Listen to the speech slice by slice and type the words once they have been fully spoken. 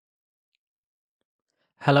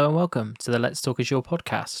Hello and welcome to the Let's Talk Azure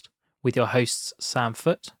podcast with your hosts Sam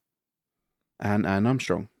Foote and Anne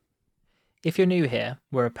Armstrong. If you're new here,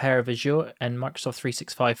 we're a pair of Azure and Microsoft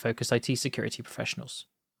 365 focused IT security professionals.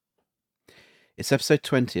 It's episode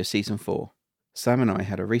 20 of season 4. Sam and I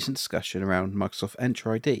had a recent discussion around Microsoft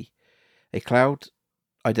Entra ID, a cloud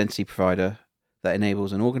identity provider that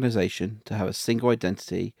enables an organization to have a single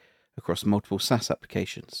identity across multiple SaaS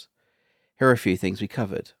applications. Here are a few things we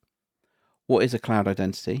covered. What is a cloud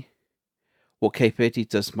identity? What capability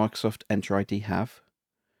does Microsoft Entra ID have?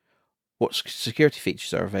 What security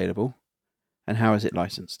features are available? And how is it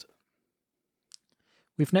licensed?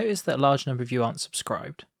 We've noticed that a large number of you aren't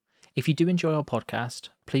subscribed. If you do enjoy our podcast,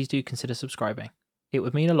 please do consider subscribing. It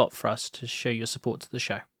would mean a lot for us to show your support to the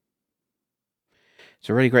show. It's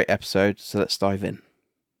a really great episode, so let's dive in.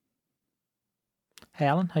 Hey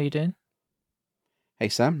Alan, how you doing? Hey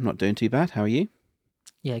Sam, not doing too bad. How are you?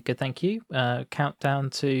 Yeah, good, thank you.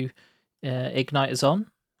 Countdown to Ignite is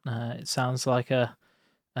on. It sounds like it's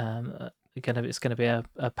going to be a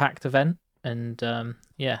packed event, and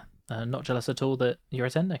not jealous at all that you're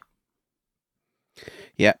attending.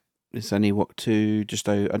 Yeah, it's only just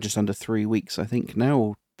under 3 weeks, I think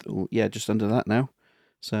now, or just under that now.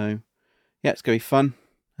 So yeah, it's gonna be fun.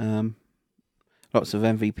 Lots of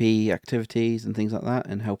MVP activities and things like that,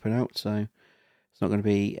 and helping out. So it's not going to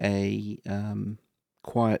be a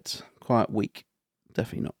quiet week.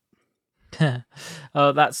 Definitely not.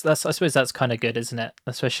 Oh, that's I suppose that's kind of good, isn't it?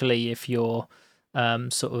 Especially if you're out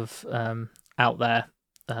there.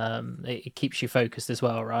 It keeps you focused as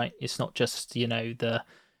well, right? It's not just the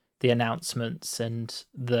announcements and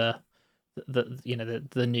the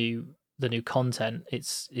new content.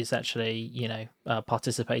 It's actually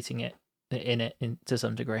participating in it to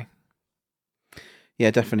some degree. Yeah,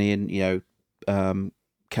 definitely, and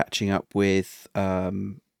catching up with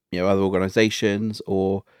other organisations,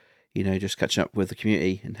 or just catching up with the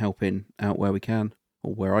community and helping out where we can,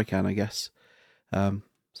 or where I can, I guess. So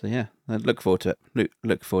yeah, I look forward to it.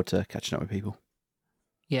 Look forward to catching up with people.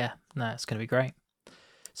 Yeah, no, it's going to be great.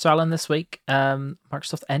 So Alan, this week,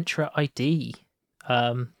 Microsoft Entra ID,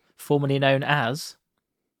 formerly known as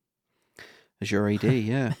Azure AD,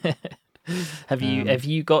 yeah. Have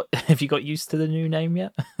you got used to the new name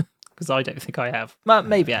yet? Because I don't think I have.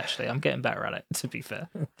 Maybe actually, I'm getting better at it. To be fair.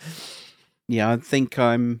 Yeah, I think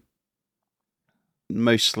I'm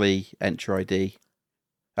mostly Entra ID.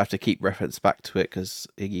 I have to keep reference back to it because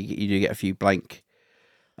you do get a few blank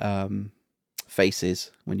faces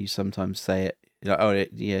when you sometimes say it. You're like, oh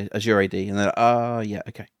yeah, Azure AD, and they're like, oh yeah,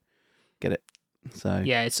 okay, get it. So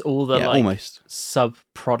yeah, it's all the almost sub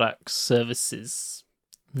products, services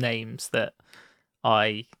names that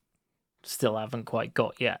I still haven't quite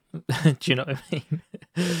got yet. Do you know what I mean?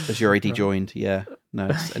 Azure AD joined, yeah. No,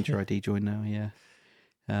 it's Entra ID joined now, yeah.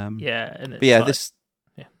 Yeah, and it's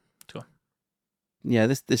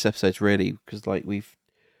this episode's really because we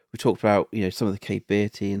talked about some of the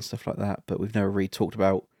capability and stuff like that, but we've never really talked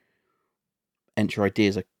about Entra ID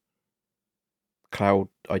as a cloud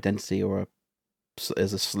identity or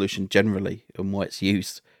as a solution generally and why it's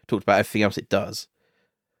used. Talked about everything else it does.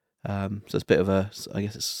 So it's a bit of I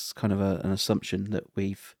guess it's kind of an assumption that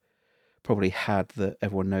we've probably had that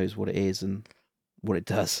everyone knows what it is and what it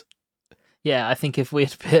does. Yeah, I think if we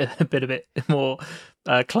had been a bit more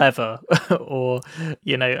clever or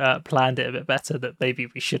planned it a bit better, that maybe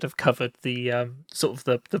we should have covered the sort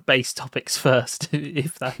of the base topics first,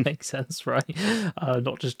 if that makes sense, right?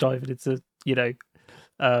 Not just diving into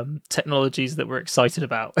technologies that we're excited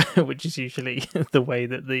about, which is usually the way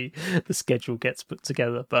that the schedule gets put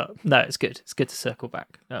together. But no, it's good. It's good to circle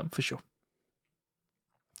back for sure.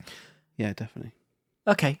 Yeah, definitely.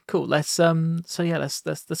 Okay, cool. Let's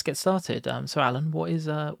get started. So Alan, what's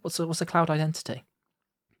a cloud identity?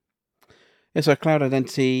 Yeah, so a cloud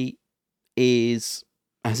identity is,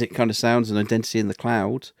 as it kind of sounds, an identity in the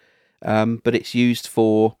cloud, but it's used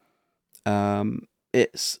for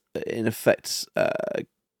it's in effect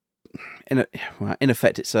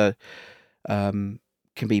it's a can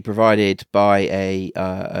be provided by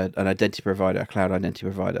an identity provider, a cloud identity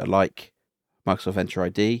provider like Microsoft Entra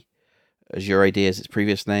ID, Azure AD as its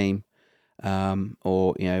previous name,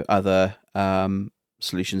 or other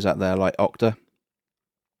solutions out there like Okta.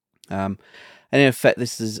 And in effect,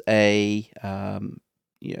 this is it's in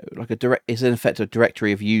effect a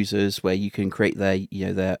directory of users where you can create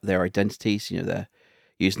their identities, their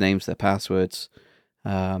usernames, their passwords,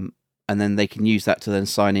 and then they can use that to then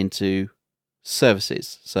sign into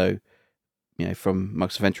services. So, from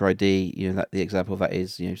Microsoft Entra ID, that the example of that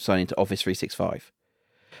is sign into Office 365.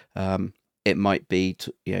 It might be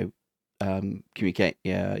communicate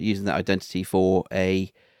using that identity for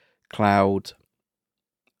a cloud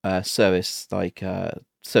service like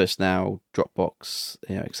ServiceNow, Dropbox,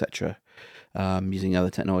 etc. Using other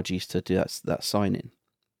technologies to do that sign in.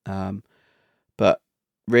 But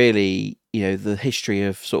really, the history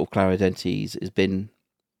of sort of cloud identities has been,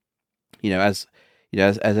 as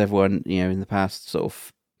everyone, in the past sort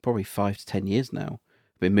of probably 5 to 10 years now,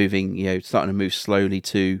 been moving, starting to move slowly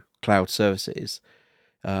to cloud services.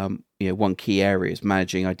 One key area is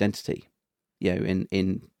managing identity,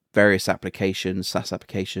 in various applications, SaaS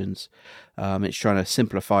applications. It's trying to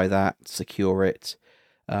simplify that, secure it,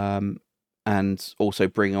 and also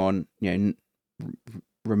bring on,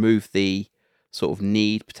 remove the sort of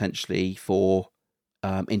need potentially for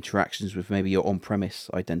interactions with maybe your on-premise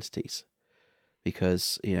identities,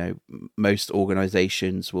 because most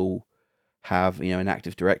organizations will have an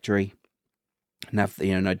Active Directory and have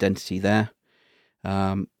an identity there,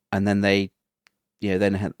 and then they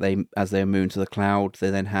as they moved to the cloud,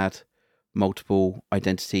 they then had multiple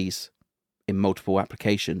identities in multiple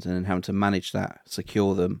applications, and then having to manage that,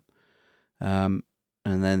 secure them, and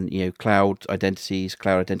then cloud identity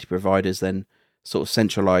providers then sort of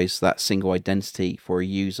centralize that single identity for a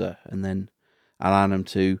user, and then allow them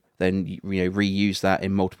to then reuse that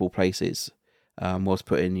in multiple places, whilst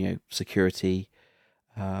putting security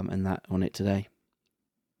and that on it today.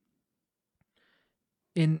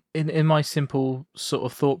 In my simple sort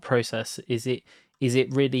of thought process, is it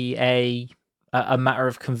really a matter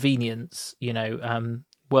of convenience?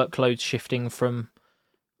 Workloads shifting from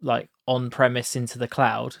like on premise into the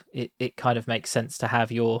cloud. It kind of makes sense to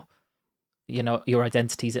have your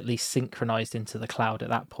identities at least synchronized into the cloud at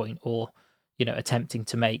that point, or attempting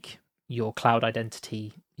to make your cloud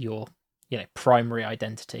identity your primary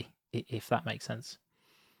identity, if that makes sense.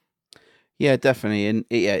 Yeah, definitely, and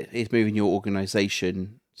it's moving your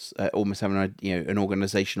organization, almost having an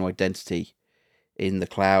organizational identity in the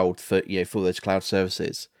cloud for for those cloud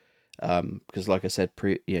services, because like I said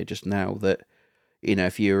just now, that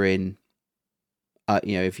if you're in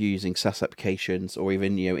if you're using SaaS applications or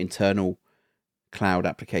even internal cloud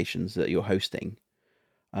applications that you're hosting,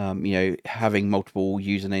 having multiple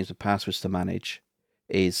usernames and passwords to manage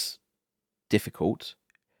is difficult.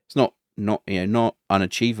 It's not not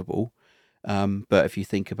unachievable, but if you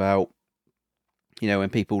think about when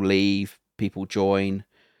people leave, people join,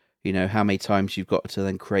 how many times you've got to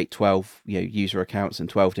then create 12 user accounts and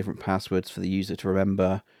 12 different passwords for the user to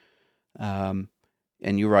remember.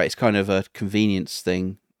 And you're right, it's kind of a convenience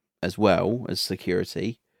thing as well as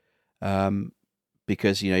security,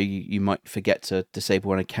 because you might forget to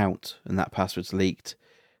disable an account and that password's leaked,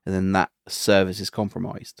 and then that service is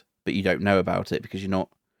compromised, but you don't know about it because you're not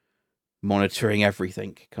monitoring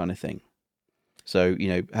everything, kind of thing. So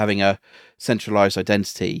having a centralized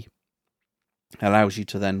identity allows you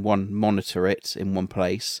to then monitor it in one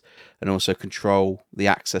place, and also control the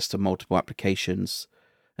access to multiple applications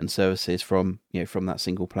and services from that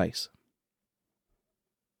single place.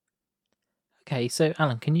 Okay, so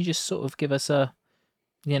Alan, can you just sort of give us a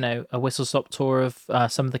whistle-stop tour of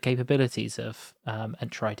some of the capabilities of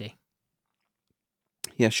Entra ID?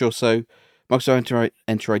 Yeah, sure. So Microsoft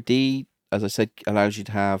Entra ID, as I said, allows you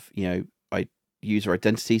to have user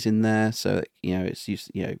identities in there, so it's used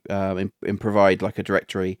and provide like a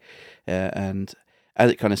directory, and as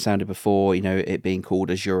it kind of sounded before, it being called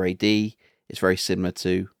Azure AD, it's very similar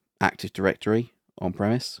to Active Directory on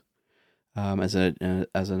premise, as an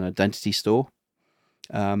identity store.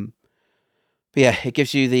 But yeah, it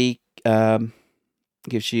gives you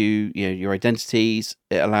your identities.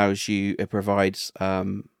 It provides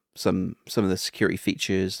some of the security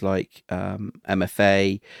features like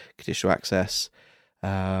MFA, conditional access.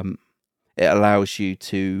 It allows you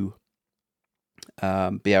to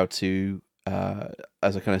be able to,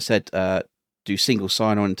 as I kind of said, do single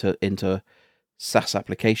sign-on into SaaS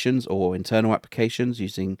applications or internal applications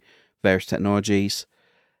using various technologies.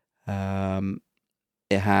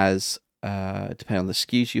 It has, depending on the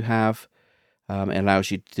SKUs you have, it allows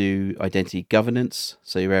you to do identity governance,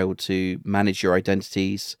 so you're able to manage your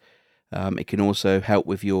identities. It can also help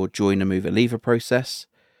with your joiner, mover, leaver process,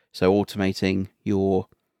 so automating your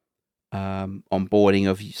onboarding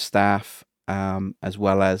of staff, as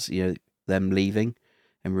well as them leaving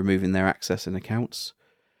and removing their access and accounts.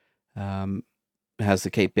 It has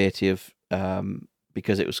the capability of,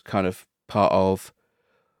 because it was kind of part of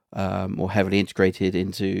or heavily integrated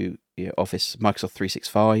into Office Microsoft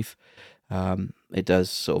 365. It does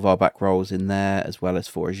sort of RBAC roles in there as well as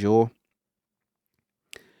for Azure.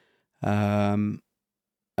 And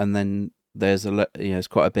then there's there's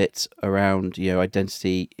quite a bit around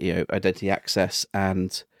identity access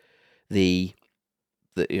and the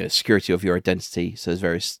security of your identity. So there's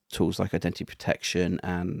various tools like identity protection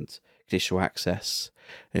and conditional access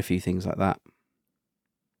and a few things like that.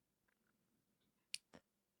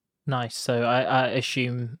 Nice. So I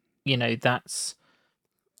assume, that's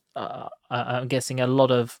I'm guessing a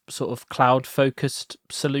lot of sort of cloud focused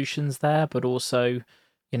solutions there, but also,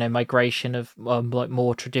 migration of like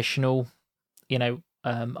more traditional,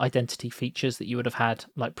 identity features that you would have had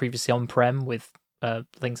like previously on prem with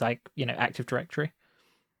things like, Active Directory.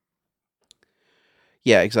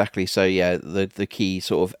 Yeah, exactly. So yeah, the key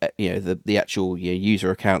sort of the actual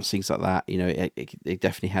user accounts, things like that. It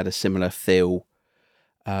definitely had a similar feel,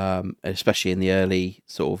 especially in the early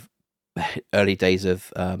early days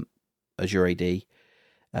of Azure AD.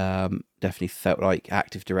 Definitely felt like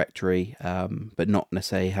Active Directory, but not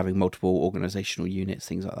necessarily having multiple organizational units,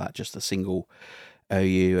 things like that. Just a single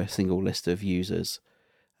OU, a single list of users.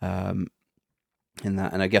 In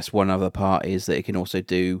that, and I guess one other part is that it can also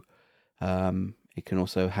do. It can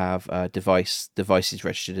also have devices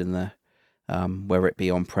registered in there, whether it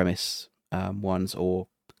be on-premise ones or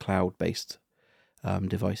cloud-based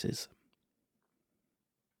devices.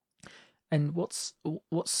 And what's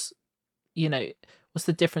what's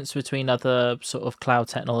the difference between other sort of cloud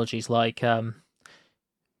technologies like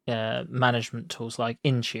management tools like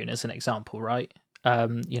Intune as an example, right?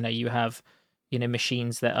 You have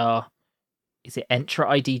machines that are, is it Entra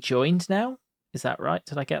ID joined now? Is that right?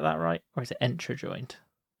 Did I get that right? Or is it Entra joined?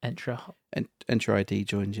 Entra ID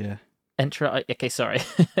joined, yeah. Entra. Okay, sorry.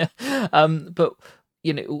 But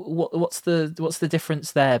what's the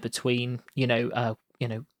difference there between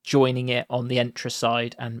joining it on the Entra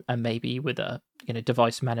side and maybe with a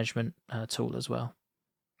device management tool as well?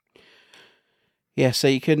 Yeah, so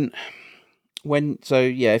you can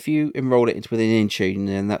if you enroll it into within Intune,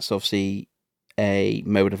 then that's obviously a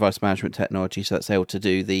mobile device management technology, so that's able to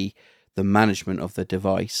do the management of the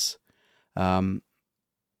device. A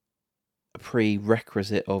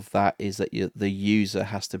prerequisite of that is that the user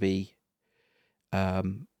has to be part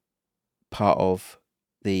of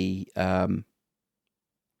the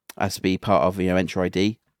Entra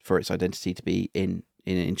ID for its identity to be in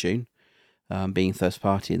Intune, being first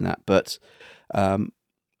party in that. But from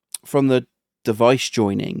the device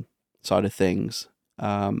joining side of things,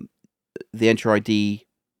 the Entra ID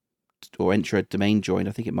or Entra domain joined,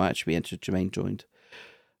 I think it might actually be Entra domain joined,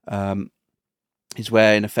 is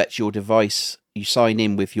where in effect your device, you sign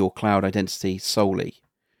in with your cloud identity solely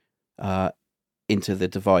into the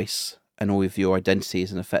device, and all of your identity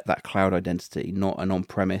is in effect that cloud identity, not an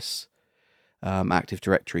on-premise Active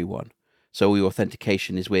Directory one. So all your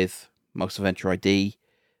authentication is with Microsoft Entra ID.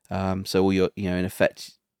 So all your, in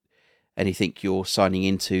effect, anything you're signing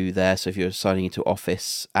into there. So if you're signing into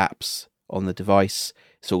Office apps on the device,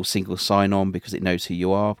 it's all single sign-on because it knows who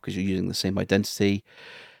you are because you're using the same identity.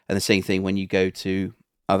 And the same thing when you go to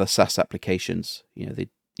other SaaS applications.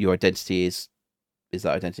 Your identity is that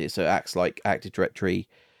identity. So it acts like Active Directory,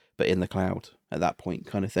 but in the cloud at that point,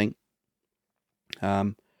 kind of thing.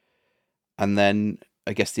 And then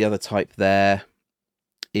I guess the other type there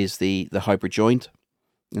is the hybrid joined,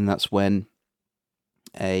 and that's when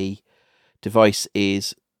a device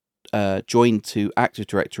is joined to Active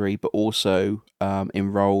Directory, but also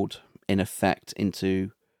enrolled in effect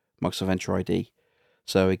into Microsoft Entra ID.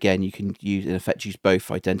 So again, you can use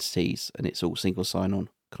both identities, and it's all single sign-on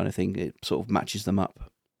kind of thing. It sort of matches them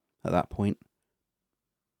up at that point.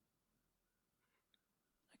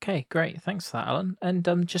 Okay, great. Thanks for that, Alan.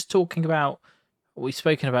 And just talking about, we've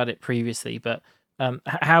spoken about it previously, but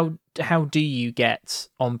how do you get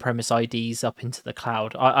on-premise IDs up into the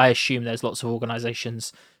cloud? I assume there's lots of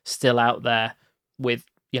organizations still out there with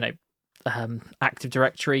Active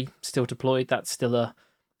Directory still deployed. That's still a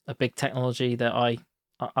big technology that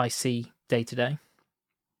I see day to day.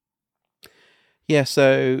 Yeah,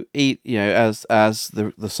 so as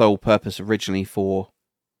the sole purpose originally for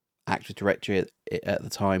Active Directory at the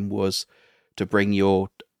time was to bring your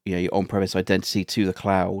on-premise identity to the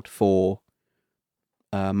cloud for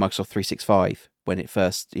Microsoft 365 when it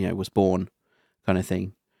first was born, kind of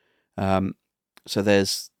thing. So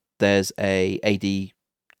there's a AD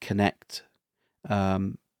Connect,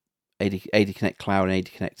 AD Connect Cloud and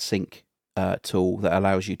AD Connect Sync tool that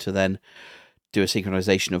allows you to then do a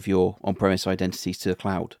synchronization of your on-premise identities to the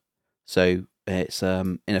cloud. So it's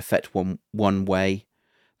in effect one way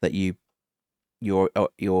that your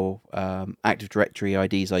Active Directory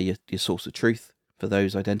IDs are your source of truth for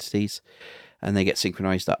those identities, and they get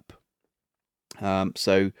synchronized up.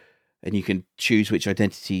 And you can choose which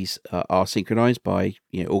identities are synchronized by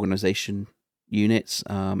organization units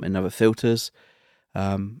and other filters.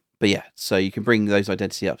 yeah, so you can bring those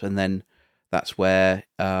identity up, and then that's where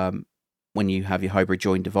when you have your hybrid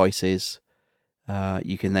join devices,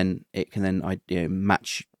 it can then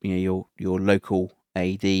match your local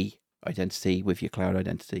AD identity with your cloud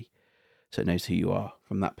identity, so it knows who you are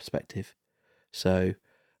from that perspective. So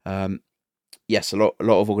yes, a lot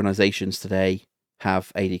of organizations today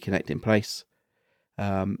have AD Connect in place.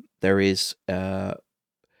 There is a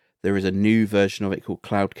new version of it called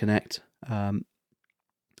Cloud Connect.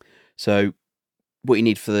 So what you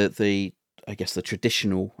need for the I guess the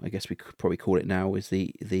traditional, I guess we could probably call it now, is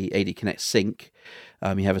the AD Connect sync.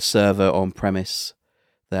 You have a server on premise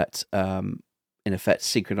that in effect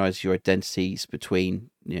synchronizes your identities between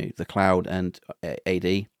the cloud and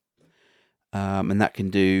AD, and that can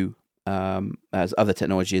do as other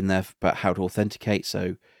technology in there about how to authenticate.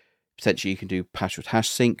 So potentially you can do password hash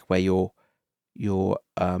sync, where your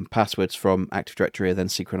passwords from Active Directory are then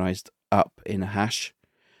synchronized up in a hash,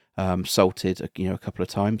 salted a couple of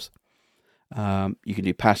times. You can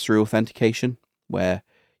do pass-through authentication, where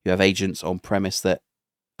you have agents on premise that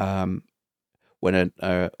when an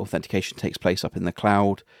authentication takes place up in the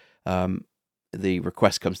cloud, the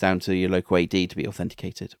request comes down to your local AD to be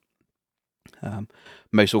authenticated.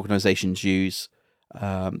 Most organizations use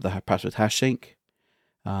the password hash sync.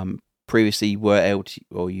 Previously, you were able to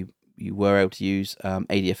use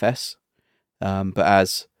ADFS, but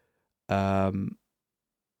as a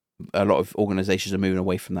lot of organizations are moving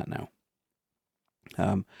away from that now.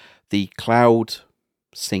 The cloud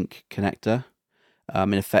sync connector,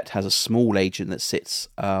 in effect, has a small agent that sits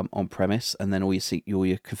on premise, and then all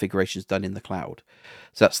your configurations done in the cloud.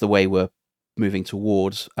 So that's the way we're moving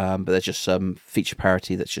towards. But there's just some feature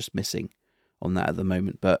parity that's just missing on that at the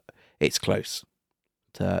moment, but it's close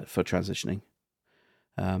for transitioning.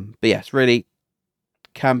 But yeah, it's really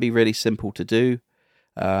can be really simple to do,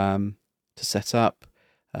 to set up.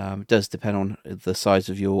 It does depend on the size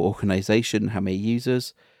of your organization, how many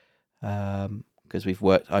users. Because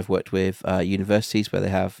I've worked with universities where they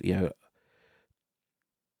have a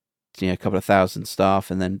couple of thousand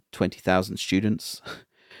staff and then 20,000 students,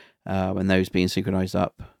 and those being synchronized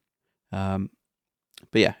up. But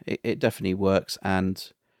yeah, it definitely works,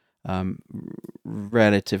 and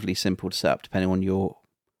relatively simple to set up depending on your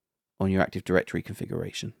Active Directory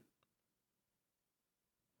configuration.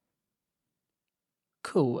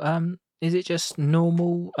 Cool. Is it just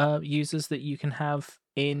normal users that you can have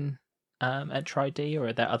in Entra ID, or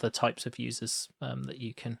are there other types of users that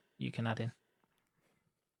you can add in?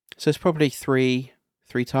 So it's probably three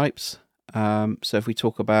types. So if we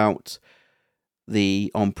talk about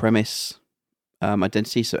the on-premise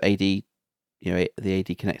identity, so AD, the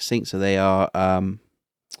AD Connect Sync, so they are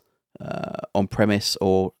on-premise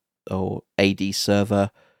or AD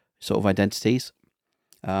server sort of identities.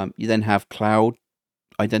 You then have cloud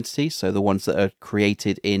identities, so the ones that are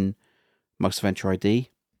created in Microsoft Entra ID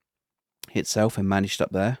itself and managed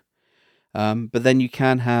up there. But then you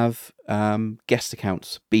can have guest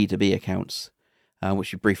accounts, B2B accounts,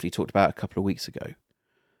 which we briefly talked about a couple of weeks ago,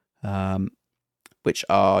 which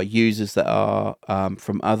are users that are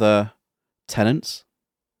from other tenants,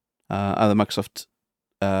 other Microsoft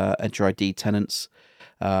Entra ID tenants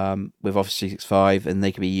with Office 365, and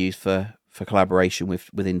they can be used for collaboration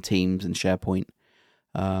within Teams and SharePoint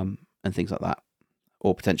and things like that,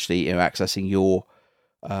 or potentially accessing your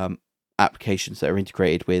applications that are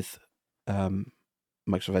integrated with Microsoft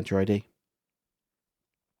Entra ID.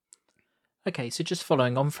 Okay, so just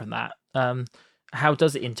following on from that, how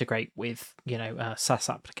does it integrate with SaaS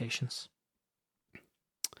applications?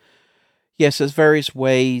 Yes, there's various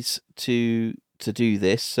ways to do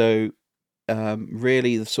this. So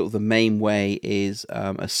really, the main way is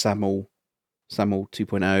a SAML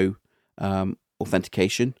 2.0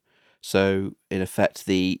 authentication. So in effect,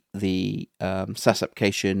 the SaaS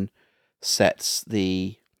application sets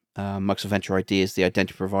the Microsoft Entra ID as the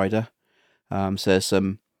identity provider.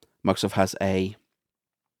 So Microsoft has a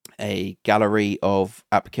gallery of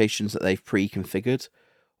applications that they've pre-configured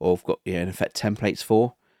or have got in effect templates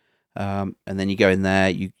for, and then you go in there,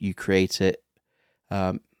 you create it.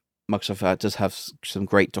 Microsoft does have some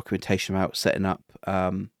great documentation about setting up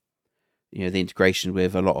the integration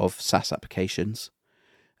with a lot of SaaS applications.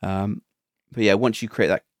 But yeah, once you create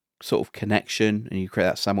that sort of connection and you create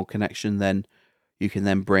that SAML connection, then you can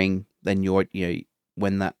then bring your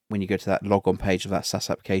when you go to that logon page of that SaaS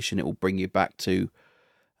application, it will bring you back to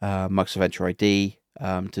Microsoft Entra ID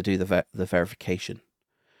to do the verification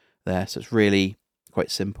there. So it's really quite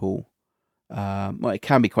simple. Well, it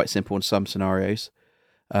can be quite simple in some scenarios.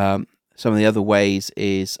 Some of the other ways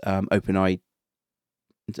is OpenID,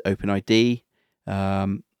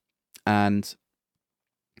 and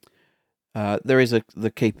There is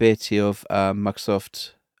the capability of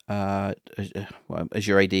Microsoft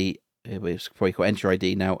Azure AD. It's probably called Entra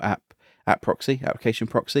ID now. App proxy, application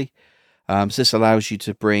proxy. So this allows you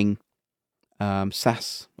to bring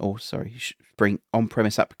bring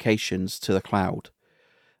on-premise applications to the cloud.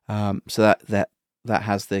 So that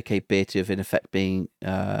has the capability of, in effect, being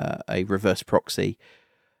a reverse proxy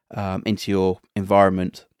into your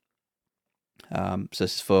environment. So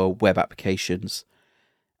this is for web applications,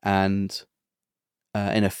 and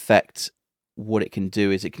in effect, what it can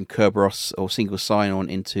do is it can Kerberos or single sign-on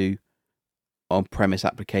into on-premise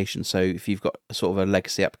applications. So if you've got a sort of a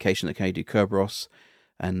legacy application that can only do Kerberos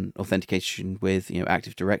and authentication with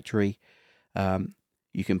Active Directory, you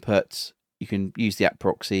can use the app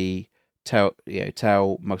proxy, tell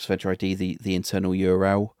Microsoft Entra ID the internal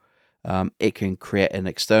URL. It can create an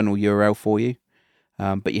external URL for you,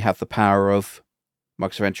 but you have the power of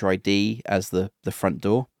Microsoft Entra ID as the front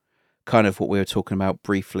door. Kind of what we were talking about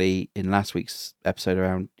briefly in last week's episode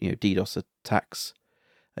around DDoS attacks.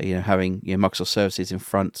 Having Microsoft services in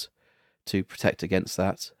front to protect against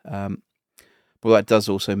that. But what that does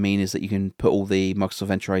also mean is that you can put all the Microsoft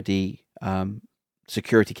Entra ID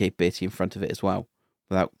security capability in front of it as well,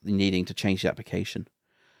 without needing to change the application.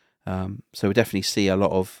 So we definitely see a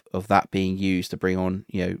lot of that being used to bring on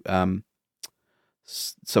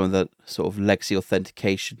some of the sort of legacy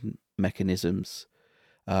authentication mechanisms,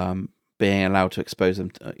 being allowed to expose them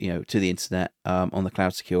to the internet on the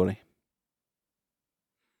cloud securely.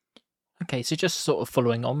 Okay, so just sort of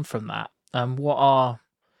following on from that,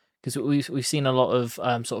 because we've seen a lot of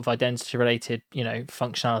sort of identity related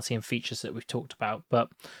functionality and features that we've talked about, but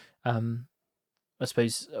I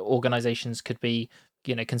suppose organizations could be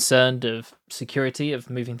concerned of security,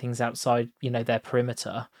 of moving things outside their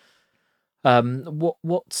perimeter.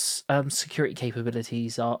 What security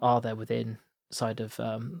capabilities are there within side of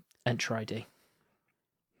Entra ID?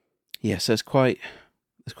 Yeah, so there's quite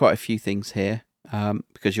a few things here,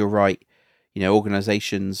 because you're right.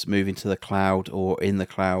 Organizations moving to the cloud or in the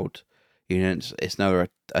cloud, it's another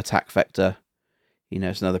attack vector.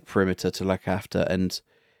 It's another perimeter to look after, and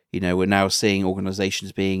we're now seeing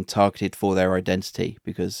organizations being targeted for their identity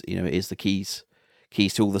because it is the keys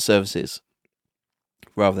to all the services,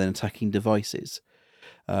 rather than attacking devices.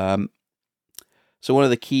 So one of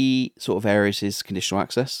the key sort of areas is conditional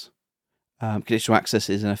access. Conditional access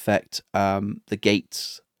is in effect the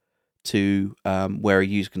gates to where a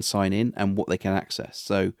user can sign in and what they can access.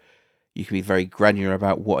 So you can be very granular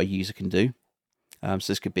about what a user can do.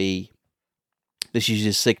 So this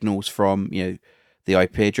uses signals from the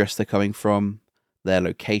IP address they're coming from, their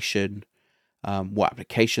location, what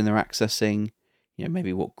application they're accessing,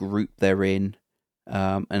 maybe what group they're in,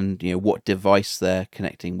 and what device they're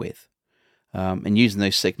connecting with. And using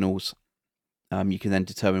those signals, you can then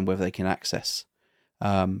determine whether they can access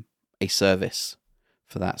a service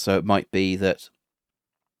for that. So it might be that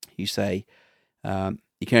you say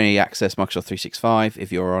you can only access Microsoft 365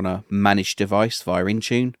 if you're on a managed device via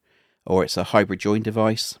Intune, or it's a hybrid join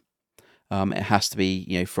device. It has to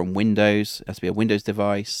be from Windows. It has to be a Windows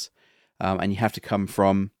device, and you have to come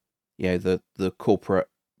from the corporate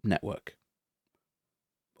network,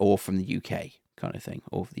 or from the UK kind of thing,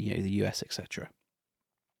 or the US, etc.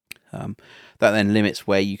 That then limits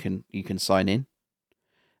where you can sign in.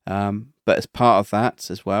 But as part of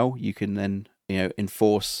that as well, you can then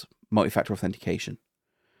enforce multi-factor authentication.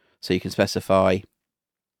 So you can specify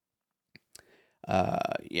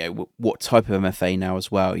what type of MFA now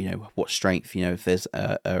as well. What strength. If there's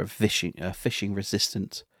a phishing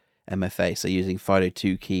resistant MFA, so using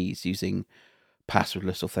FIDO2 keys, using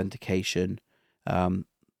passwordless authentication,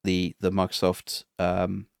 the Microsoft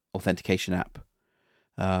authentication app,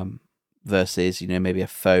 versus maybe a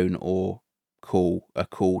phone or a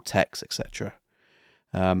call, text, etc.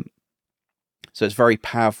 So it's very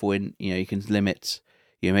powerful in you can limit.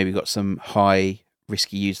 Maybe you've got some high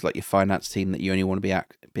risky users like your finance team that you only want to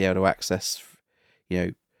be able to access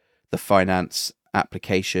the finance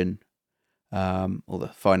application, or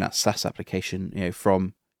the finance SaaS application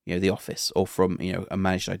from the office, or from a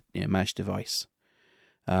managed device.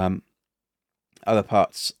 Other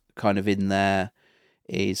parts kind of in there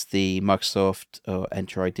is the Microsoft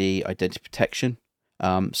Entra ID identity protection.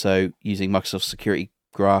 So using Microsoft Security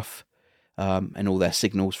Graph, and all their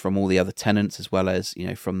signals from all the other tenants, as well as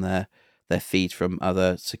from their feeds from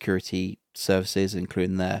other security services,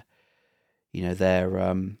 including their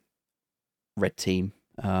red team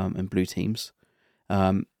and blue teams,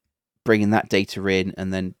 bringing that data in,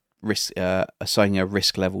 and then assigning a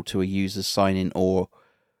risk level to a user's sign in or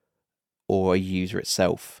a user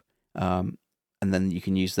itself. and then you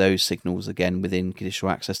can use those signals again within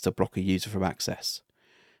conditional access to block a user from access.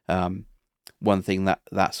 One thing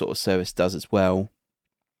that sort of service does as well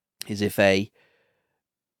is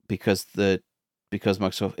because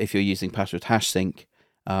Microsoft, if you're using password hash sync,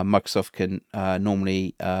 Microsoft can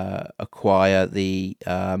normally acquire the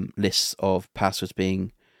lists of passwords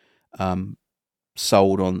being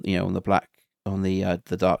sold on the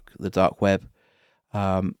dark web,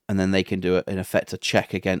 and then they can do it in effect a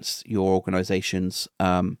check against your organization's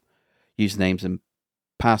usernames and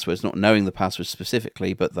passwords, not knowing the passwords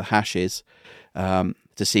specifically, but the hashes, to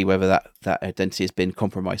see whether that identity has been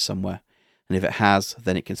compromised somewhere. And if it has,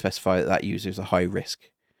 then it can specify that user is a high risk,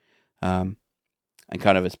 and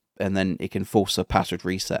then it can force a password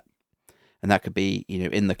reset, and that could be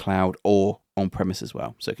in the cloud or on premise as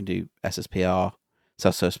well. So it can do SSPR,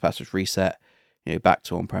 self-service password reset, back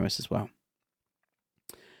to on premise as well.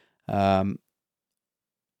 And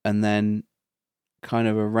then kind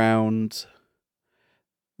of around,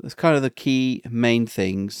 that's kind of the key main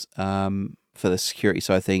things for the security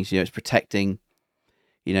side of things. It's protecting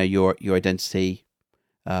your identity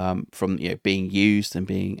from being used and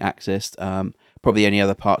being accessed. Probably any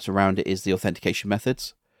other parts around it is the authentication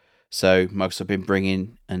methods. So Microsoft have been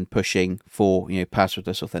bringing and pushing for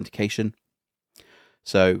passwordless authentication.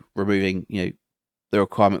 So removing the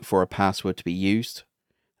requirement for a password to be used.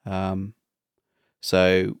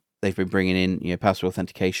 So they've been bringing in password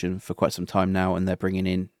authentication for quite some time now, and they're bringing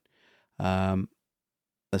in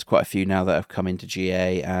there's quite a few now that have come into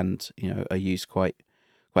GA and are used quite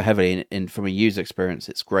heavily. And from a user experience,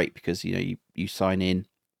 it's great because you sign in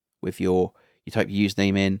with you type your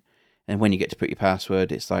username in, and when you get to put your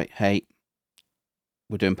password, it's like, hey,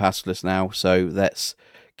 we're doing passwordless now, so let's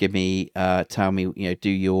tell me, do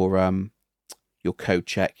your code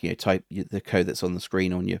check. Type the code that's on the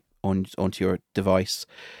screen onto your device,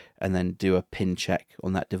 and then do a PIN check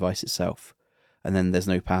on that device itself, and then there's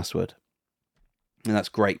no password. And that's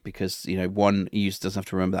great because one, user doesn't have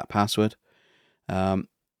to remember that password, and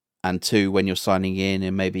two, when you're signing in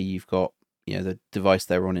and maybe you've got the device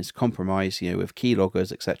they're on is compromised, with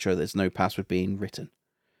keyloggers, etc., there's no password being written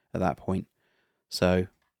at that point. So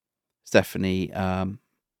it's definitely a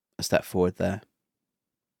step forward there.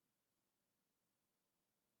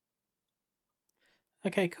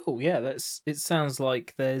 Okay, cool. Yeah, it sounds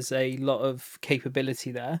like there's a lot of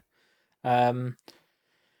capability there.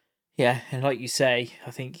 Yeah, and like you say,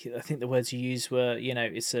 I think the words you used were,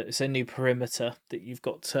 it's a new perimeter that you've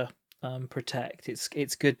got to protect.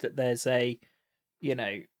 It's good that there's a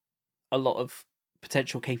lot of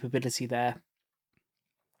potential capability there,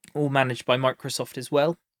 all managed by Microsoft as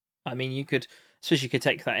well. I mean, you could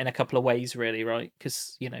take that in a couple of ways, really, right?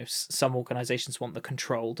 Because some organizations want the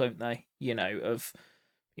control, don't they? Of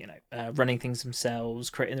running things themselves,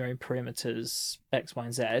 creating their own perimeters, X, Y,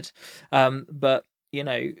 and Z. But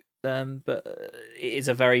it is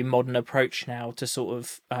a very modern approach now to sort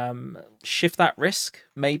of shift that risk,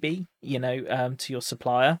 maybe to your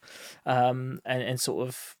supplier, and sort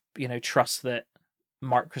of trust that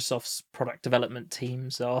Microsoft's product development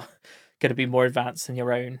teams are going to be more advanced than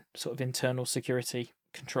your own sort of internal security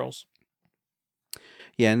controls.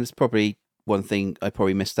 Yeah, and there's probably one thing I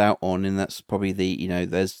probably missed out on, and that's probably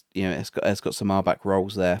there's it's got some RBAC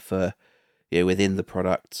roles there for within the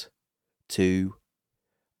product to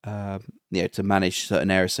to manage certain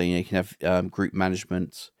areas. So you can have group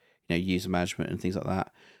management, user management, and things like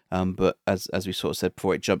that. But as we sort of said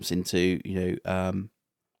before, it jumps into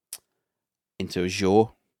into Azure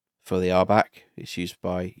for the RBAC. It's used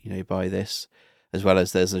by by this, as well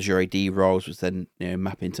as there's Azure AD roles, which then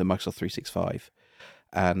map into Microsoft 365,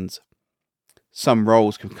 and some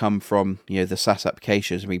roles can come from the SaaS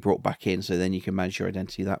applications and be brought back in, so then you can manage your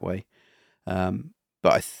identity that way.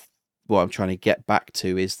 But what I'm trying to get back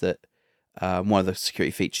to is that one of the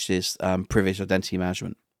security features is privileged identity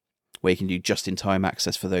management, where you can do just-in-time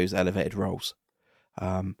access for those elevated roles.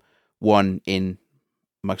 One in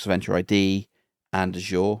Microsoft Entra ID and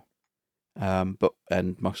Azure, and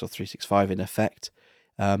Microsoft 365 in effect,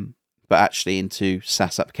 but actually into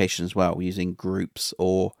SaaS applications as well, using groups,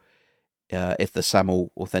 or if the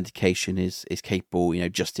SAML authentication is capable,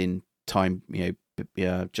 just in time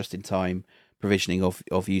provisioning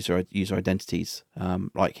of user identities,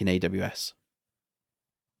 like in AWS.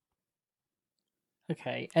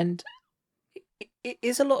 Okay, and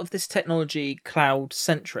is a lot of this technology cloud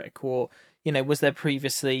centric, or was there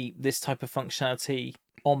previously this type of functionality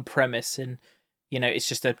on premise, and it's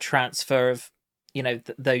just a transfer of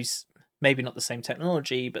those, maybe not the same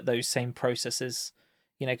technology, but those same processes,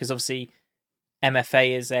 because obviously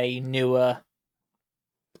MFA is a newer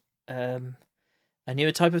a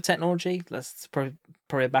newer type of technology. That's probably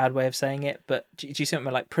a bad way of saying it, but do you see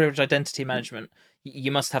something like privileged identity management?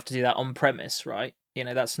 You must have to do that on premise, right?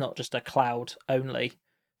 That's not just a cloud only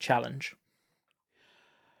challenge.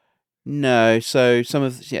 No, so some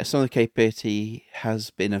of the capability has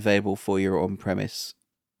been available for your on-premise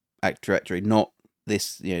Active Directory. Not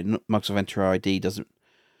this, not Microsoft Entra ID doesn't.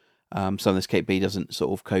 Some of this capability doesn't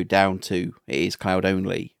sort of code down to it is cloud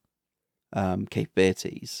only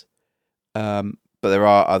capabilities. But there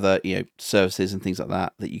are other services and things like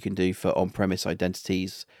that you can do for on-premise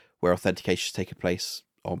identities where authentication is taking place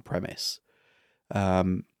on-premise,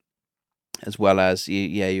 as well as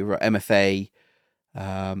your MFA.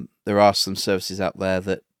 There are some services out there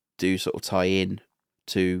that do sort of tie in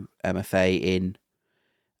to MFA in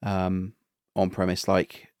on-premise,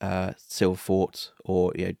 like Silverfort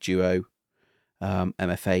or Duo.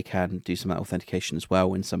 MFA can do some authentication as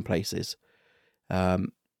well in some places.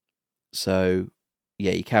 So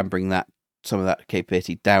you can bring some of that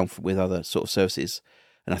capability down with other sort of services.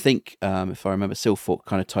 And I think if I remember, Silverfort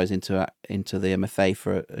kind of ties into the MFA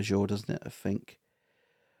for Azure, doesn't it? I think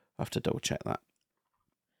I have to double check that.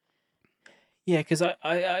 Yeah, because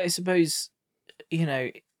I suppose,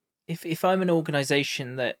 if I'm an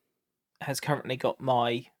organization that has currently got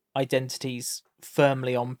my identities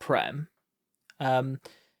firmly on-prem,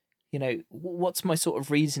 what's my sort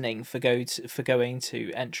of reasoning for going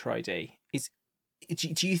to Entra ID?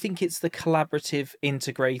 Do you think it's the collaborative,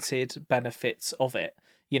 integrated benefits of it?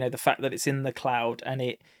 The fact that it's in the cloud and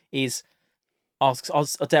it is, I'll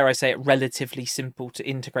dare I say it, relatively simple to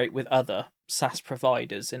integrate with other SaaS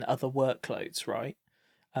providers and other workloads, right?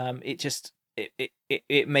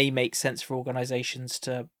 It may make sense for organizations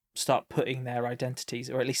to start putting their identities,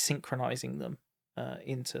 or at least synchronizing them,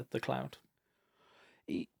 into the cloud.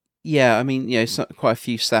 Yeah, I mean, quite a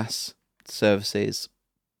few SaaS services,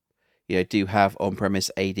 do have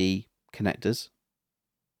on-premise AD connectors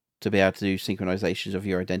to be able to do synchronizations of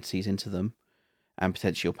your identities into them and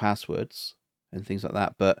potentially your passwords and things like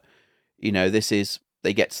that. But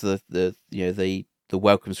they get to the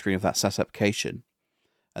welcome screen of that SaaS application,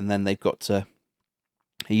 and then a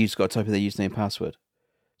user's got to type in their username and password.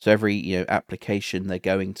 So every application they're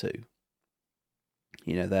going to,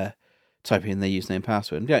 they're typing in their username and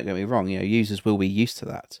password. And don't get me wrong, users will be used to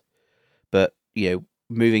that, but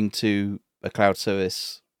moving to a cloud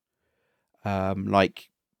service like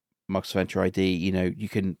Microsoft Entra ID, you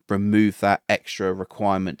can remove that extra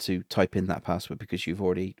requirement to type in that password because you've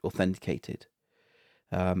already authenticated.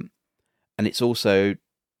 And it's also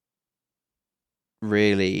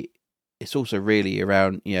really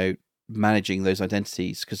around managing those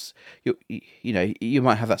identities, because you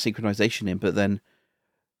might have that synchronization in, but then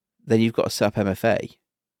you've got to set up MFA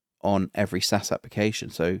on every SaaS application.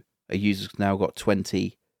 So a user's now got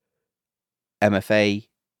 20 MFA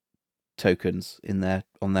tokens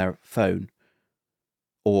on their phone,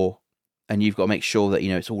 and you've got to make sure that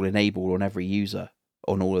it's all enabled on every user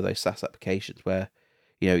on all of those SaaS applications, where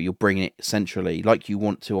you're bringing it centrally like you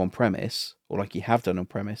want to on premise, or like you have done on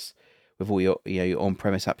premise with all your your on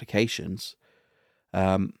premise applications,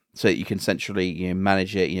 so that you can centrally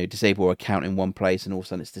manage it, disable an account in one place and all of a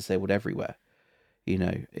sudden it's disabled everywhere.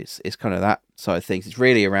 It's kind of that side of things. It's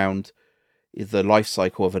really around the life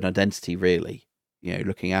cycle of an identity, really,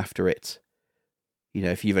 looking after it.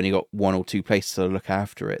 If you've only got one or two places to look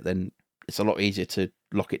after it, then it's a lot easier to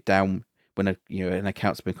lock it down when an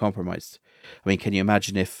account's been compromised. I mean, can you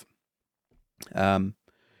imagine if an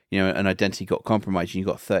identity got compromised and you've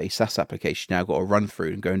got 30 SaaS applications now got to run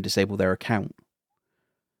through and go and disable their account?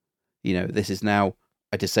 This is now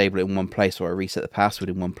I disable it in one place, or I reset the password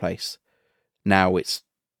in one place. Now it's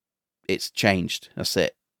changed. That's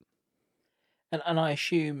it. And I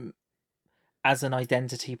assume, as an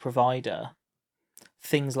identity provider,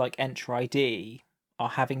 things like Entra ID are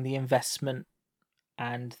having the investment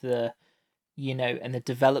and the and the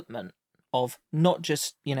development of not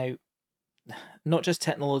just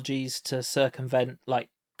technologies to circumvent like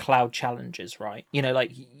cloud challenges, right?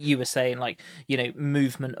 Like you were saying, like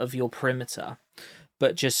movement of your perimeter,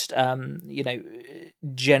 but just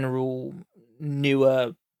general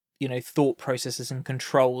newer thought processes and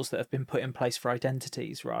controls that have been put in place for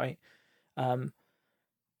identities, right?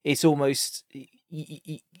 It's almost,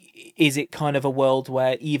 is it kind of a world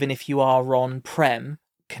where even if you are on-prem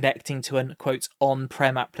connecting to an quote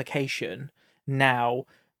on-prem application, now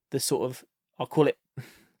the sort of, I'll call it,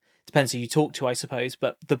 depends who you talk to, I suppose,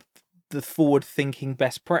 but the forward-thinking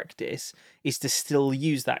best practice is to still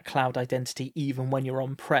use that cloud identity even when you're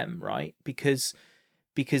on-prem, right? Because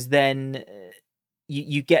then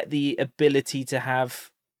you get the ability to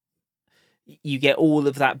have you get all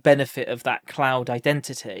of that benefit of that cloud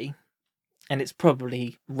identity, and it's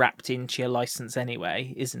probably wrapped into your license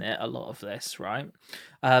anyway, isn't it? A lot of this, right?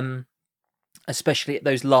 Especially at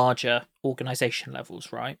those larger organization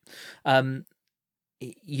levels, right?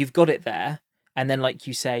 You've got it there, and then, like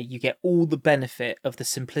you say, you get all the benefit of the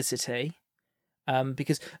simplicity.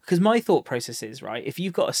 Because my thought process is, right, if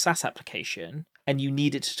you've got a SaaS application and you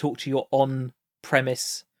need it to talk to your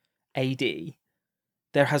on-premise AD,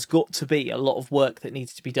 there has got to be a lot of work that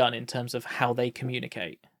needs to be done in terms of how they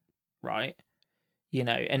communicate, right?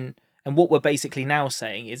 And what we're basically now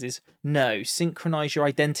saying is no, synchronize your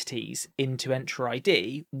identities into Entra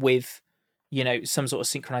ID with, some sort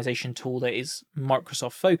of synchronization tool that is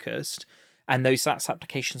Microsoft focused, and those SaaS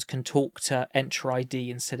applications can talk to Entra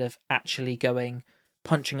ID instead of actually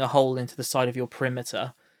punching a hole into the side of your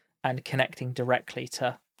perimeter and connecting directly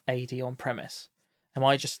to AD on premise. Am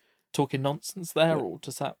I just talking nonsense there, or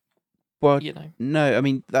does that? Well, no. I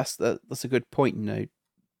mean, that's a good point.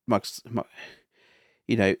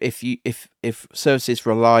 If services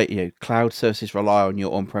rely, cloud services rely on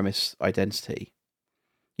your on-premise identity,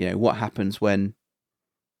 what happens when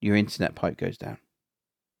your internet pipe goes down?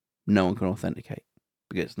 No one can authenticate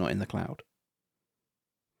because it's not in the cloud.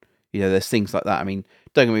 There's things like that. I mean,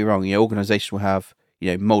 don't get me wrong. Organizations will have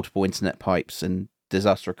multiple internet pipes and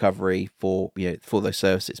disaster recovery for those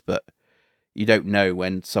services, but you don't know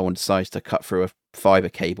when someone decides to cut through a fiber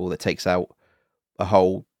cable that takes out a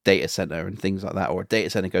whole data center and things like that, or a data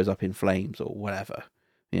center goes up in flames or whatever.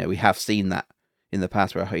 We have seen that in the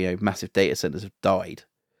past where massive data centers have died.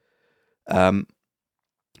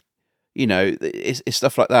 It's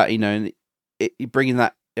stuff like that. And bringing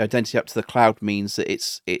that identity up to the cloud means that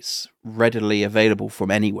it's readily available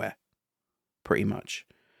from anywhere, pretty much.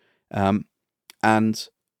 And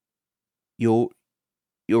you're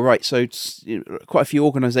right. So quite a few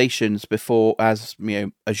organizations before, as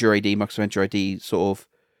Azure AD, Microsoft Entra ID sort of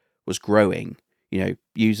was growing,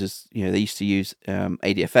 users, they used to use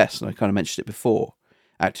ADFS, and I kind of mentioned it before,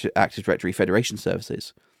 Active Directory Federation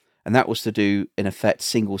Services, and that was to do, in effect,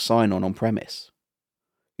 single sign-on on-premise.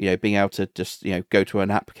 Being able to just go to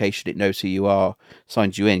an application, it knows who you are,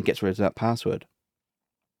 signs you in, gets rid of that password.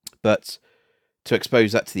 But to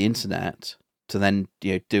expose that to the internet, to then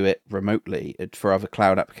do it remotely for other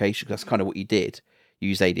cloud applications, that's kind of what you did. You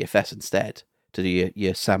used ADFS instead to do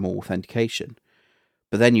your SAML authentication.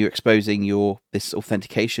 But then you're exposing this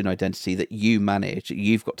authentication identity that you manage, that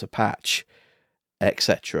you've got to patch,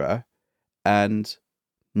 etc. And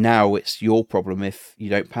now it's your problem if you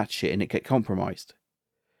don't patch it and it get compromised.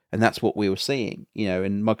 And that's what we were seeing,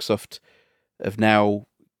 and Microsoft have now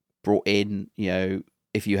brought in,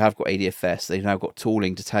 if you have got ADFS, they've now got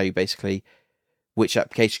tooling to tell you basically which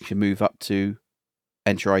application can move up to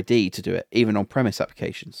Entra ID to do it, even on-premise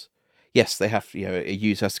applications. Yes, they have, a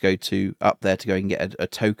user has to go up there to go and get a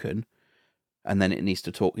token, and then it needs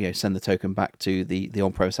to send the token back to the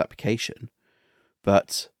on-premise application.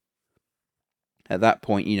 But at that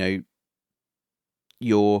point, you're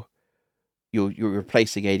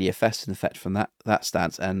replacing ADFS in effect from that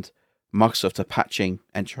stance, and Microsoft are patching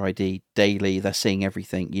Entra ID daily. They're seeing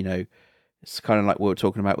everything. It's kind of like what we were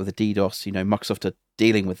talking about with the DDoS. Microsoft are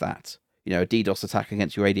dealing with that. A DDoS attack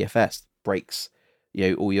against your ADFS breaks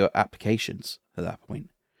all your applications at that point.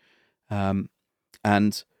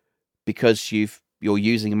 And because you're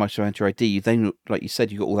using a Microsoft Entra ID, you then, like you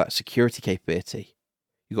said, you've got all that security capability.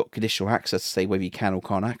 You've got conditional access to say whether you can or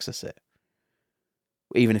can't access it.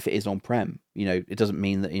 Even if it is on-prem, it doesn't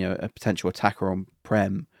mean that a potential attacker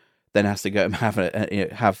on-prem then has to go and have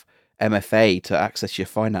have MFA to access your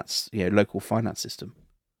finance, local finance system.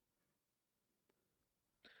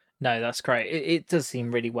 No, that's great. It does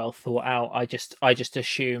seem really well thought out. I just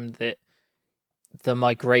assume that the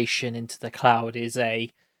migration into the cloud is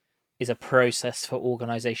a process for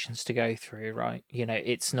organizations to go through, right?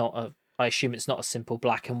 I assume it's not a simple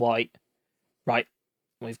black and white, right?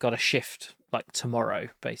 We've got to shift like tomorrow,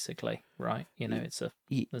 basically, right? There's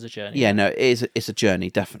a journey. Yeah, no, it's a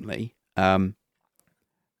journey, definitely.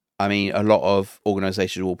 I mean, a lot of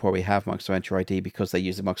organizations will probably have Microsoft Entra ID because they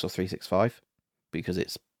use the Microsoft 365, because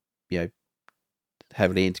it's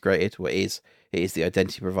heavily integrated. Or it is the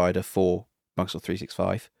identity provider for Microsoft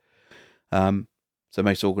 365. So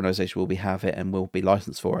most organizations will have it and will be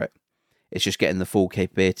licensed for it. It's just getting the full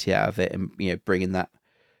capability out of it and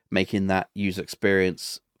making that user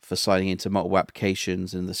experience for signing into multiple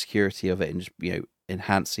applications and the security of it, and just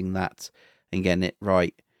enhancing that and getting it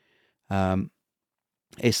right.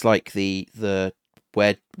 It's like the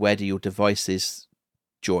where do your devices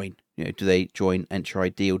join? Do they join Entra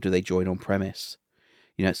ID or do they join on premise?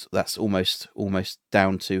 That's almost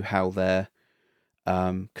down to how they're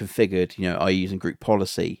configured. Are you using group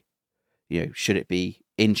policy? Should it be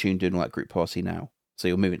Intune doing all that group policy now? So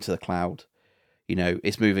you'll move it to the cloud.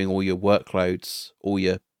 It's moving all your workloads, all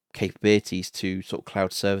your capabilities to sort of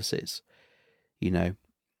cloud services.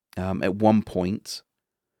 At one point,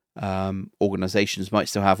 organizations might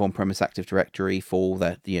still have on-premise Active Directory for all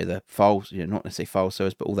their files, not necessarily file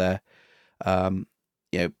servers, but all their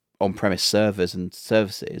on-premise servers and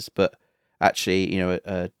services. But actually,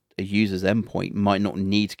 a user's endpoint might not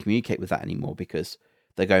need to communicate with that anymore because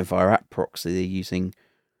they're going via app proxy. They're using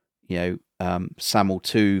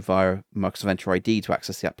SAML2 via Microsoft Entra ID to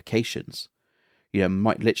access the applications.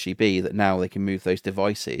 Might literally be that now they can move those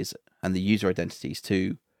devices and the user identities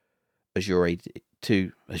to Azure AD,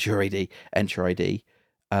 Entra ID,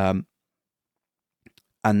 and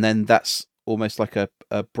then that's almost like a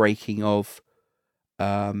breaking of.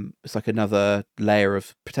 It's like another layer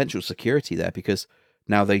of potential security there, because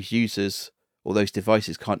now those users or those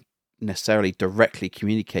devices can't necessarily directly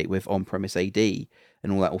communicate with on-premise AD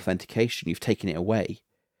and all that authentication. You've taken it away,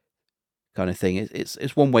 kind of thing.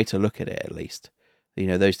 It's one way to look at it, at least.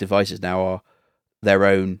 Those devices now are their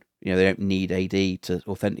own. They don't need AD to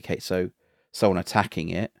authenticate. So someone attacking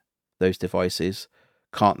it, those devices,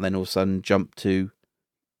 can't then all of a sudden jump to.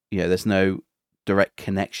 There's no direct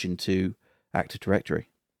connection to Active Directory.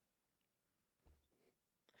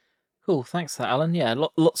 Cool, thanks for that, Alan. Yeah,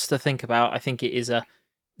 lots to think about. I think it's a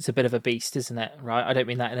bit of a beast, isn't it? Right? I don't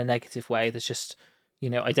mean that in a negative way. There's just,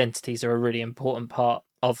 identities are a really important part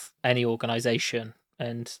of any organization,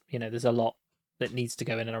 and there's a lot that needs to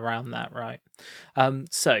go in and around that, right?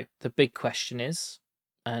 So the big question is,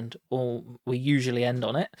 and all we usually end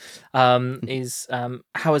on it, is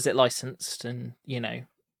how is it licensed, and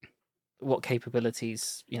what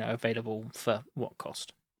capabilities available for what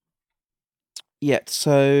cost? Yeah,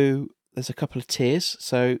 so there's a couple of tiers.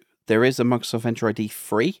 So there is a Microsoft Entra ID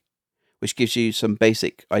free, which gives you some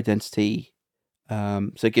basic identity.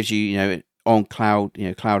 So it gives you, on cloud,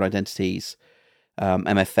 cloud identities,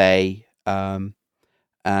 MFA,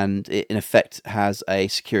 and it in effect has a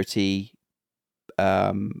security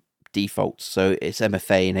default. So it's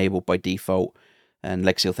MFA enabled by default and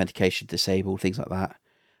legacy authentication disabled, things like that.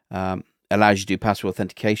 Allows you to do password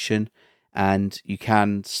authentication, and you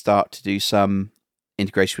can start to do some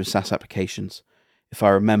integration with SaaS applications. If I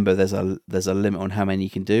remember, there's a limit on how many you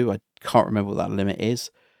can do. I can't remember what that limit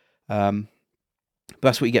is. But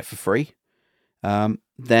that's what you get for free. Then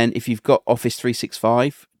if you've got Office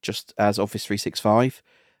 365, just as Office 365,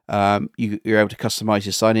 you're able to customize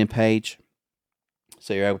your sign-in page.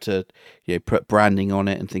 So you're able to put branding on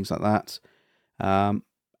it and things like that. And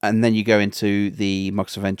then you go into the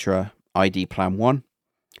Microsoft Entra ID Plan 1.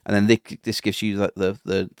 And then this gives you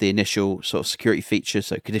the initial sort of security features,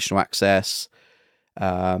 so conditional access,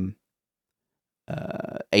 AD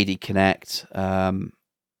Connect,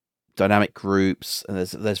 dynamic groups, and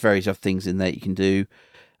there's various other things in there you can do,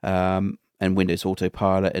 and Windows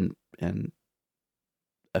Autopilot and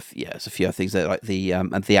there's a few other things there, like the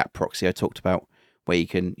and the app proxy I talked about, where you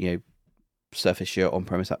can surface your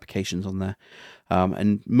on-premise applications on there.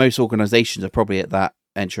 And most organizations are probably at that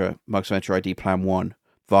Microsoft Entra ID Plan 1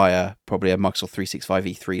 via probably a Microsoft 365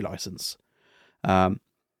 E3 license. And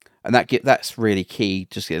that's really key,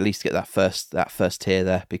 just to at least get that first tier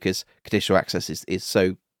there, because conditional access is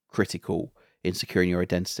so critical in securing your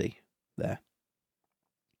identity there.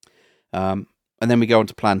 And then we go on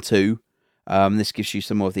to Plan 2. This gives you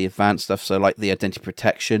some more of the advanced stuff, so like the identity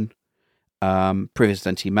protection, privileged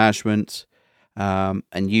identity management,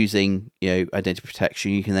 and using identity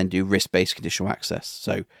protection, you can then do risk-based conditional access.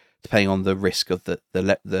 So depending on the risk of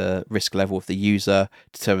the risk level of the user,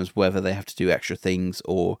 determines whether they have to do extra things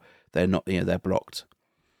or they're not, they're blocked.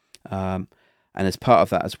 And as part of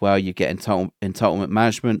that as well, you get entitlement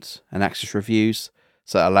management and access reviews.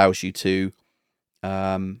 So it allows you to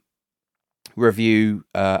review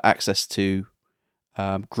access to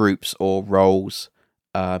groups or roles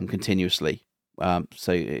continuously.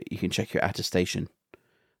 So you can check your attestation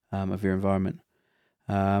of your environment.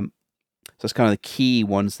 So it's kind of the key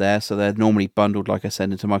ones there. So they're normally bundled, like I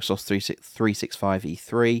said, into Microsoft 365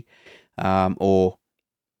 E3 or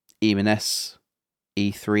EMS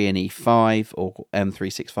E3 and E5 or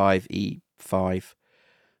M365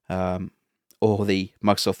 E5 or the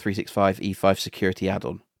Microsoft 365 E5 security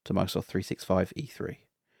add-on to Microsoft 365 E3.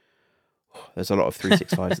 There's a lot of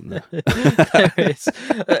 365s in there. There is.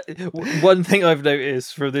 One thing I've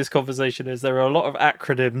noticed from this conversation is there are a lot of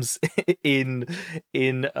acronyms in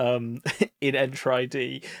Entra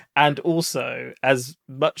ID, and also as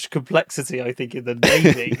much complexity, I think, in the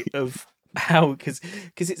naming of how, because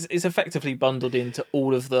it's effectively bundled into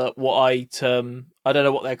all of the what I term, I don't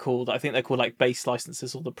know what they're called. I think they're called like base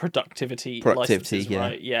licenses or the productivity licenses, yeah.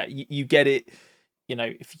 right? Yeah, you get it.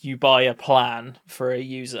 If you buy a plan for a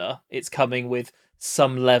user, it's coming with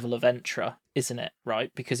some level of Entra, isn't it?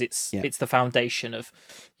 Right, because it's Yeah. it's the foundation of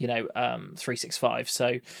 365.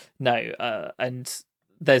 So no, and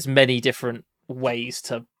there's many different ways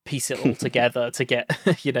to piece it all together to get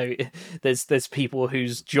there's people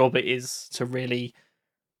whose job it is to really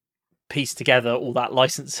piece together all that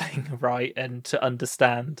licensing, right, and to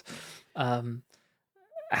understand um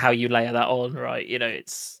how you layer that on, right.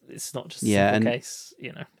 It's not just a Yeah, simple and case.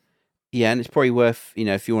 yeah, and it's probably worth,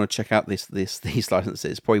 if you want to check out these licenses,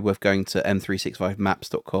 it's probably worth going to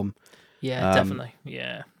m365maps.com. Yeah, definitely.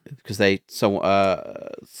 Yeah. Because they somewhat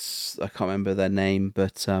I can't remember their name,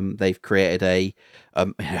 but they've created in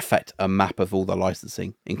effect a map of all the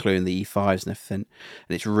licensing, including the E5s and everything,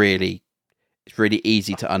 and it's really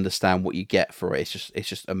easy to understand what you get for it. It's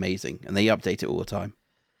just amazing, and they update it all the time.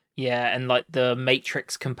 Yeah, and like the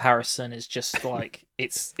Matrix comparison is just like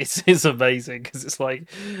it's amazing, because it's like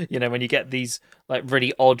when you get these like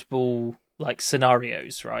really oddball like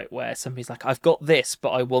scenarios, right, where somebody's like, I've got this but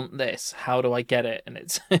I want this, how do I get it? And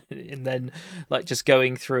it's and then like just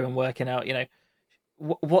going through and working out,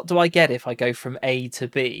 what do I get if I go from A to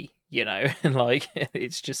B, and like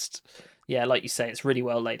it's just, yeah, like you say, it's really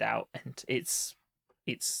well laid out, and it's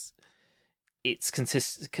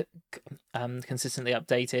consistently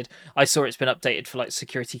updated. I saw it's been updated for like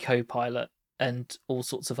Security Copilot and all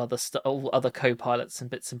sorts of other stuff, all other co-pilots and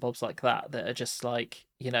bits and bobs like that are just like,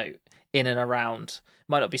 in and around.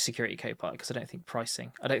 Might not be Security Copilot because I don't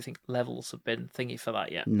think levels have been thingy for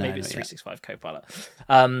that yet. No, Maybe it's not yet. 365 Copilot.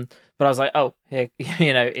 But I was like, oh, yeah,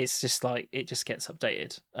 it's just like it just gets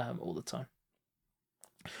updated all the time.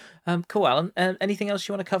 Cool, Alan. Anything else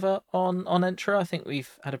you want to cover on Entra? I think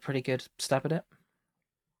we've had a pretty good stab at it.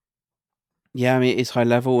 Yeah, I mean, it's high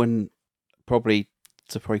level, and probably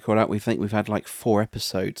to call out, we think we've had like 4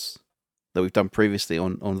 episodes that we've done previously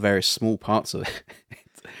on various small parts of it.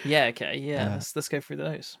 Yeah. Okay. Yeah. Let's go through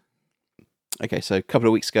those. Okay, so a couple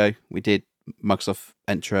of weeks ago, we did Microsoft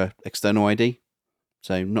Entra External ID.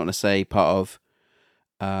 So not necessarily part of,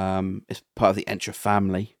 it's part of the Entra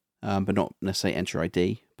family, but not necessarily Entra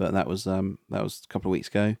ID. But that was a couple of weeks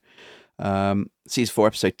ago. Season 4,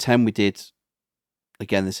 episode 10, we did.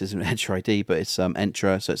 Again, this isn't Entra ID, but it's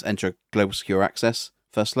Entra. So it's Entra Global Secure Access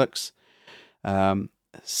First Looks.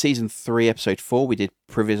 Season 3, episode 4, we did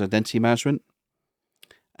Privileged Identity Management.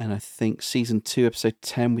 And I think season 2, episode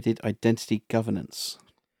 10, we did Identity Governance.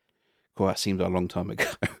 Cool, that seemed a long time ago.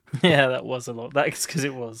 Yeah, that was a lot. That's because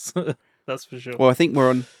it was. That's for sure. Well, I think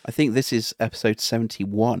this is episode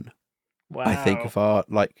 71. Wow. I think of our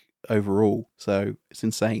overall. So it's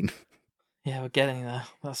insane. Yeah, we're getting there.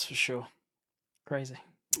 That's for sure. Crazy.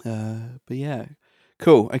 But yeah,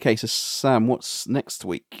 cool. Okay, so Sam, what's next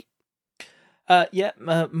week?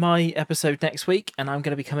 My episode next week, and I'm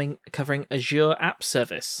going to be covering Azure App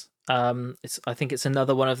Service. I think it's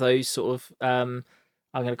another one of those sort of I'm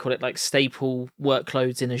going to call it like staple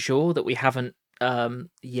workloads in Azure that we haven't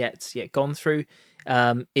yet gone through.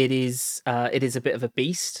 It is a bit of a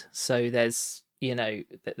beast, so there's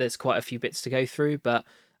quite a few bits to go through, but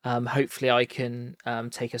hopefully I can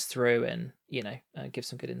take us through and give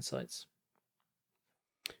some good insights.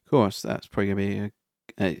 Of course, that's probably going to be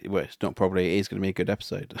well, it's not probably, it is going to be a good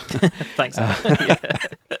episode. Thanks.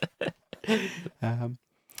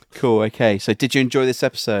 Cool. Okay. So did you enjoy this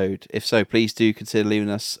episode? If so, please do consider leaving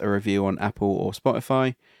us a review on Apple or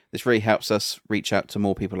Spotify. This really helps us reach out to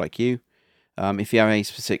more people like you. If you have any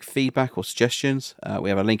specific feedback or suggestions, we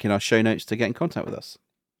have a link in our show notes to get in contact with us.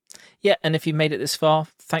 Yeah, and if you made it this far,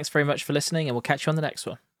 thanks very much for listening, and we'll catch you on the next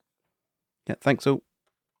one. Yeah, thanks all.